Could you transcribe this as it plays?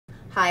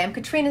Hi, I'm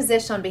Katrina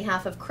Zish on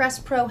behalf of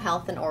Crest Pro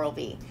Health and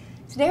Oral-B.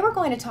 Today we're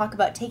going to talk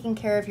about taking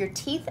care of your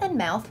teeth and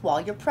mouth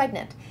while you're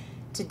pregnant.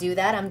 To do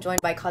that, I'm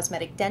joined by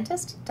cosmetic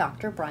dentist,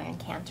 Dr. Brian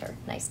Cantor.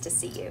 Nice to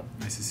see you.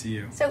 Nice to see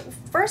you. So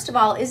first of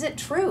all, is it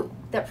true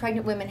that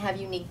pregnant women have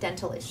unique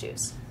dental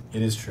issues?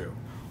 It is true.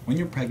 When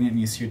you're pregnant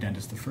and you see your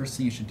dentist, the first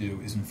thing you should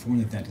do is inform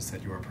the dentist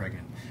that you are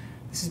pregnant.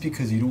 This is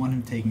because you don't want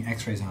him taking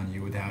x-rays on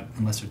you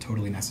unless they're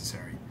totally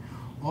necessary.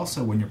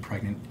 Also, when you're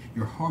pregnant,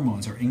 your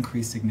hormones are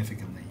increased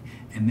significantly,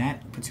 and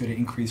that puts you at an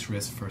increased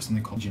risk for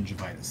something called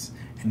gingivitis.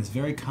 And it's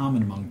very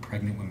common among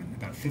pregnant women.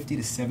 About 50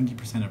 to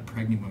 70% of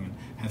pregnant women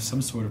have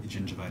some sort of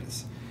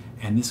gingivitis.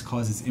 And this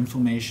causes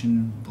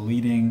inflammation,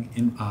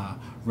 bleeding,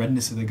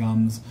 redness of the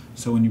gums.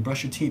 So when you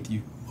brush your teeth,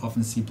 you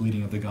often see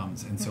bleeding of the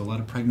gums. And so a lot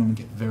of pregnant women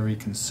get very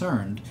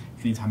concerned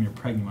anytime you're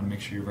pregnant. You want to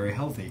make sure you're very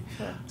healthy.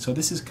 Sure. So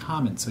this is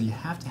common. So you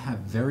have to have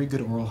very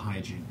good oral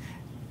hygiene.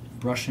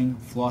 Brushing,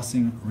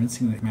 flossing,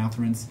 rinsing the mouth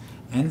rinse,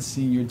 and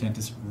seeing your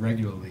dentist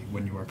regularly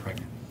when you are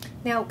pregnant.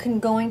 Now, can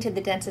going to the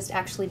dentist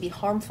actually be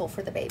harmful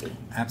for the baby?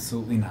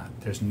 Absolutely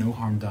not. There's no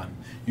harm done.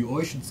 You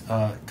always should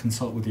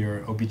consult with your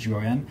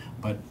OBGYN,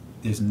 but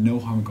there's no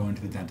harm going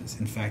to the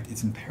dentist. In fact,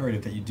 it's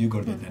imperative that you do go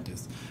to the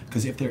dentist,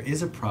 because if there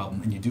is a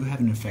problem and you do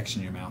have an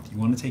infection in your mouth, you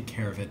want to take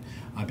care of it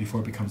before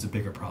it becomes a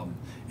bigger problem.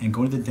 And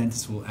going to the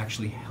dentist will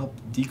actually help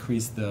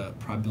decrease the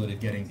probability of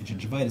getting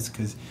gingivitis,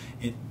 because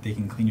they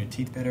can clean your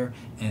teeth better,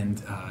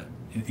 and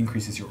it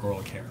increases your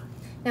oral care.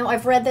 Now,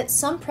 I've read that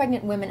some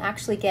pregnant women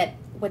actually get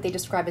what they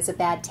describe as a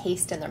bad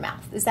taste in their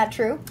mouth. Is that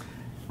true?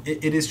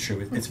 It is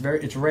true. It's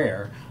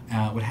rare.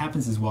 What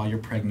happens is while you're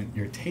pregnant,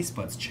 your taste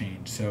buds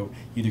change. So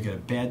you either get a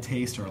bad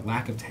taste or a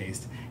lack of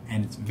taste,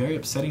 and it's very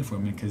upsetting for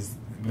women because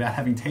without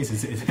having taste,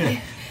 it's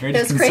very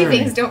Those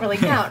cravings don't really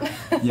count.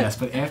 Yes,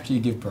 but after you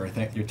give birth,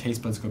 your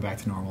taste buds go back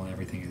to normal and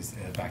everything is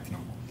back to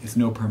normal. It's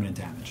no permanent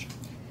damage.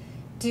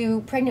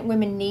 Do pregnant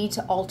women need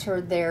to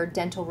alter their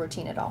dental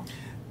routine at all?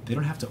 They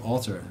don't have to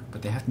alter it,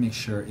 but they have to make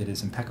sure it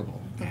is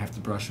impeccable. They have to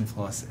brush and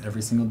floss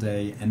every single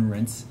day and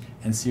rinse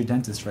and see your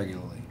dentist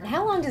regularly.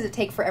 How long does it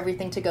take for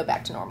everything to go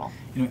back to normal?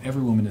 You know,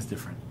 every woman is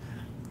different.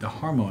 The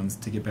hormones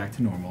to get back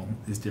to normal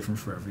is different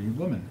for every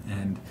woman.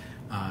 And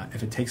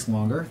if it takes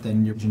longer,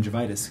 then your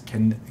gingivitis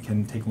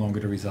can take longer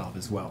to resolve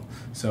as well.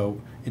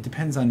 So it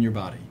depends on your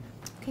body.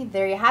 Okay,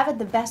 there you have it,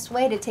 the best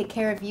way to take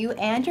care of you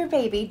and your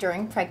baby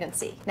during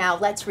pregnancy. Now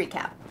let's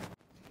recap.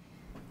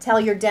 Tell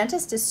your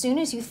dentist as soon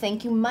as you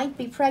think you might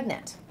be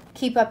pregnant.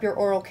 Keep up your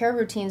oral care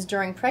routines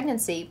during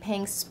pregnancy,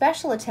 paying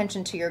special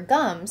attention to your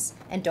gums,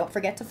 and don't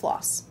forget to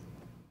floss.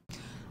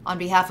 On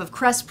behalf of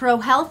Crest Pro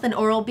Health and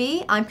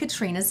Oral-B, I'm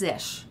Katrina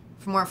Zish.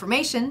 For more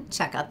information,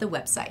 check out the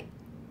website.